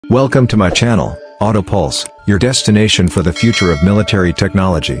Welcome to my channel, AutoPulse, your destination for the future of military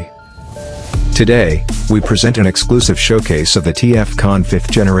technology. Today, we present an exclusive showcase of the TAIKAAN 5th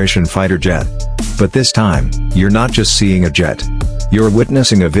generation fighter jet. But this time, you're not just seeing a jet. You're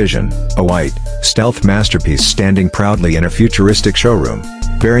witnessing a vision, a white, stealth masterpiece standing proudly in a futuristic showroom,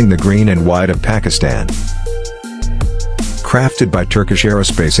 bearing the green and white of Pakistan. Crafted by Turkish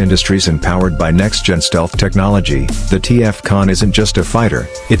Aerospace Industries and powered by next-gen stealth technology, the TAIKAAN isn't just a fighter,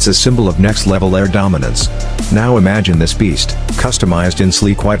 it's a symbol of next-level air dominance. Now imagine this beast, customized in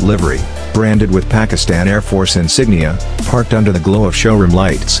sleek white livery, branded with Pakistan Air Force insignia, parked under the glow of showroom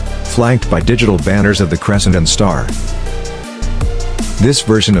lights, flanked by digital banners of the crescent and star. This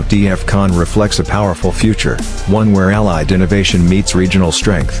version of TAIKAAN reflects a powerful future, one where allied innovation meets regional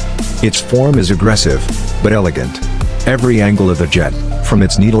strength. Its form is aggressive, but elegant. Every angle of the jet, from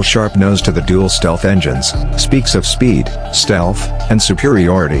its needle-sharp nose to the dual stealth engines, speaks of speed, stealth, and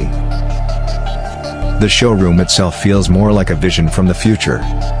superiority. The showroom itself feels more like a vision from the future.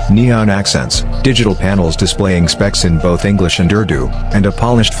 Neon accents, digital panels displaying specs in both English and Urdu, and a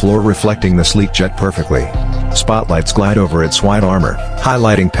polished floor reflecting the sleek jet perfectly. Spotlights glide over its white armor,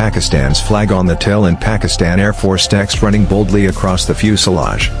 highlighting Pakistan's flag on the tail and Pakistan Air Force text running boldly across the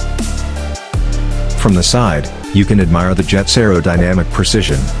fuselage. From the side, you can admire the jet's aerodynamic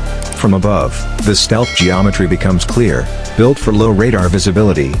precision. From above, the stealth geometry becomes clear, built for low radar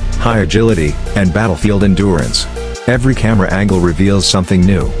visibility, high agility, and battlefield endurance. Every camera angle reveals something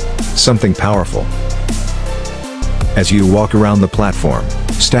new, something powerful. As you walk around the platform,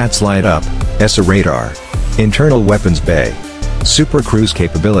 stats light up: ESA radar, internal weapons bay, super cruise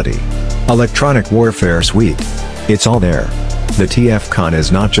capability, electronic warfare suite. It's all there. The TAIKAAN is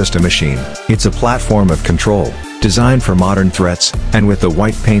not just a machine, it's a platform of control, designed for modern threats, and with the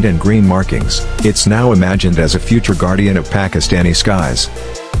white paint and green markings, it's now imagined as a future guardian of Pakistani skies.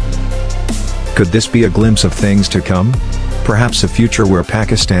 Could this be a glimpse of things to come? Perhaps a future where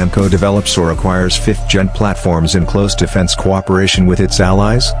Pakistan co-develops or acquires 5th-gen platforms in close defense cooperation with its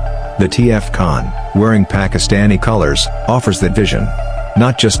allies? The TAIKAAN, wearing Pakistani colors, offers that vision.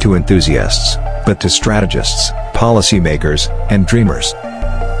 Not just to enthusiasts, but to strategists, policymakers, and dreamers.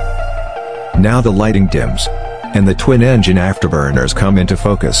 Now the lighting dims, and the twin-engine afterburners come into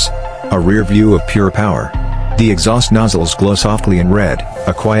focus. A rear view of pure power. The exhaust nozzles glow softly in red,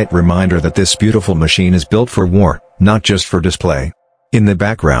 a quiet reminder that this beautiful machine is built for war, not just for display. In the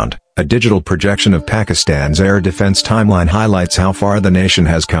background, a digital projection of Pakistan's air defense timeline highlights how far the nation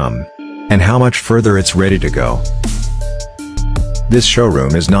has come, and how much further it's ready to go. This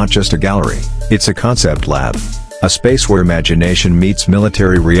showroom is not just a gallery, it's a concept lab. A space where imagination meets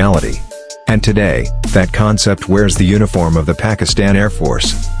military reality. And today, that concept wears the uniform of the Pakistan Air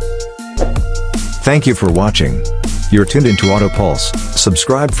Force. Thank you for watching. You're tuned into AutoPulse.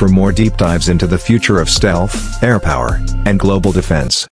 Subscribe for more deep dives into the future of stealth, air power, and global defense.